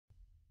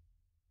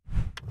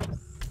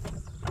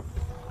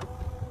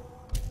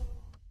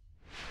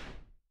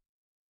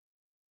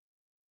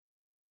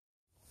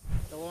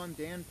I'm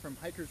Dan from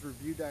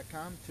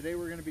hikersreview.com. Today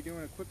we're going to be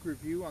doing a quick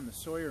review on the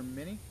Sawyer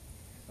Mini.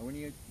 When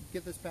you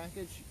get this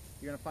package,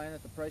 you're going to find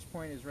that the price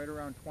point is right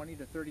around $20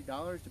 to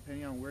 $30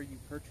 depending on where you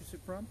purchase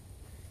it from.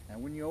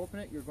 And when you open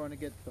it, you're going to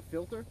get the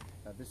filter.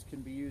 This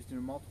can be used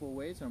in multiple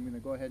ways. I'm going to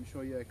go ahead and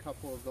show you a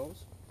couple of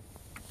those.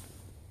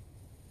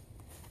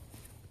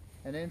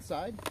 And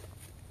inside,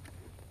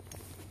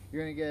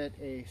 you're going to get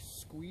a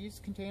squeeze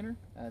container.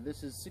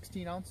 This is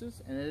 16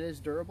 ounces and it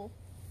is durable.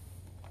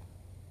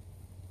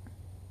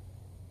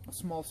 A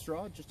small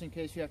straw just in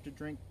case you have to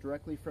drink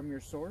directly from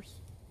your source,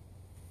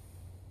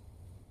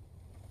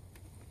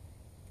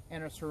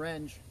 and a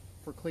syringe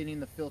for cleaning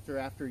the filter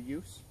after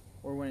use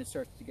or when it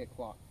starts to get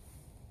clogged.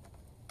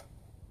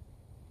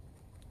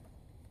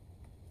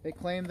 They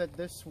claim that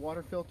this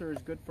water filter is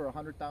good for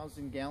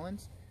 100,000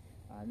 gallons.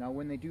 Now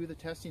when they do the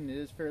testing, it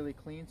is fairly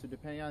clean, so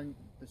depending on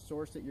the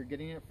source that you're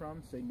getting it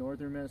from, say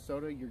northern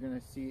Minnesota, you're going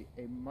to see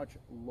a much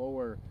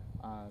lower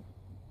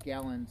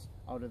gallons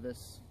out of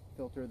this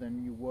filter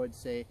than you would,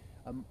 say,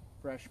 a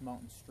fresh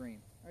mountain stream.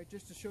 Alright,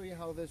 just to show you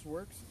how this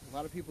works, a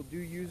lot of people do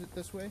use it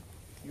this way.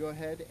 You go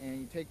ahead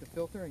and you take the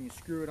filter and you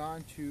screw it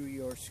on to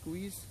your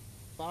squeeze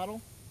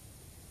bottle.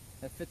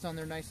 That fits on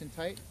there nice and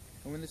tight.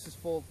 And when this is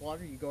full of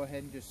water, you go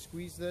ahead and just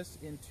squeeze this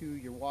into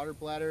your water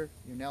bladder,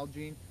 your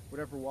Nalgene,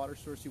 whatever water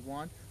source you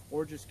want,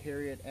 or just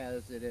carry it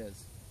as it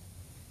is.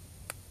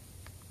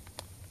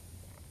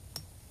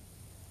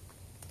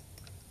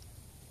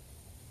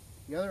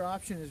 The other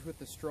option is with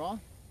the straw.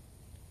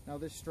 Now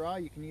this straw,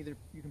 you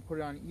can put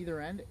it on either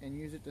end and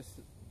use it to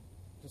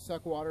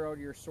suck water out of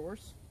your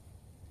source.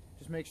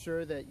 Just make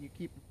sure that you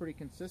keep it pretty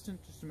consistent,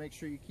 just to make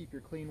sure you keep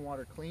your clean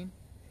water clean.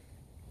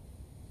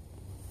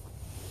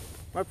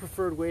 My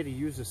preferred way to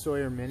use the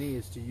Sawyer Mini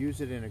is to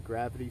use it in a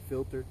gravity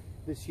filter.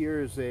 This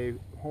here is a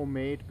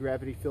homemade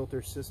gravity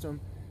filter system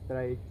that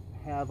I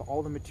have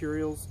all the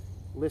materials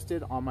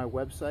listed on my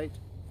website,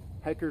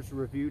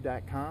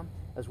 hikersreview.com,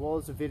 as well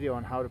as a video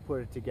on how to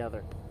put it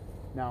together.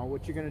 Now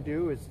what you're going to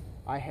do is,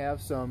 I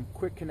have some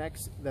quick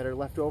connects that are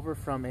left over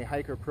from a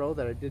Hiker Pro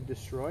that I did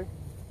destroy.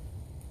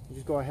 You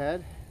just go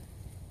ahead,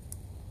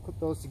 clip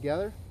those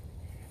together,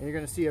 and you're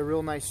going to see a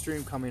real nice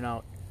stream coming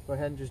out. Go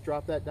ahead and just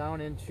drop that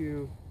down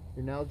into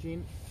your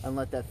Nalgene and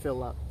let that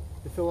fill up.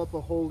 To fill up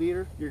a whole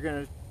liter, you're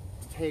going to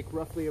take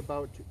roughly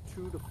about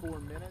 2 to 4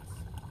 minutes.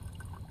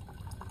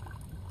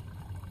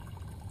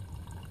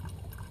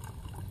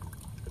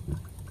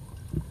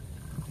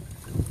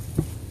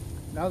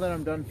 Now that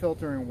I'm done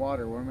filtering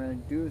water, what I'm going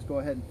to do is go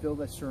ahead and fill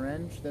the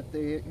syringe that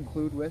they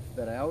include with,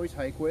 that I always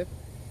hike with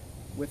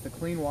the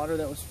clean water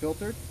that was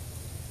filtered.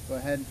 Go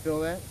ahead and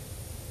fill that.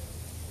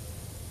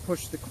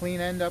 Push the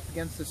clean end up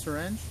against the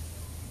syringe,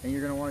 and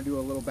you're going to want to do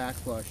a little back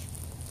flush.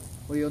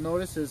 What you'll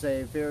notice is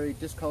a very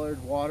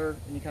discolored water,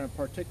 any kind of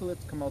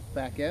particulates come out the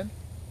back end.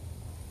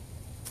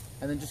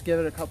 And then just give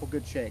it a couple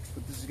good shakes.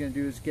 What this is going to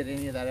do is get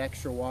any of that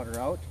extra water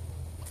out.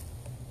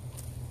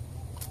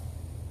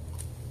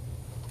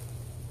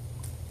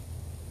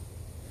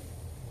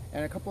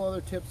 And a couple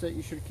other tips that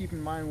you should keep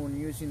in mind when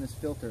using this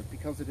filter.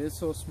 Because it is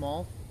so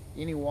small,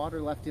 any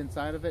water left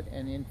inside of it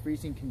and in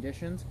freezing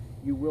conditions,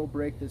 you will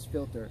break this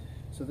filter.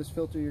 So this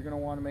filter you're going to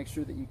want to make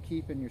sure that you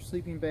keep in your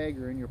sleeping bag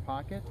or in your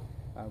pocket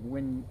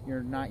when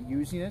you're not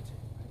using it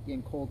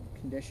in cold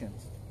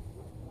conditions.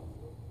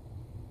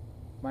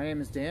 My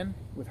name is Dan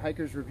with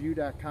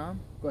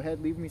hikersreview.com. Go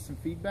ahead, leave me some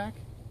feedback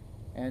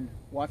and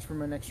watch for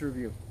my next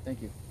review.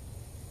 Thank you.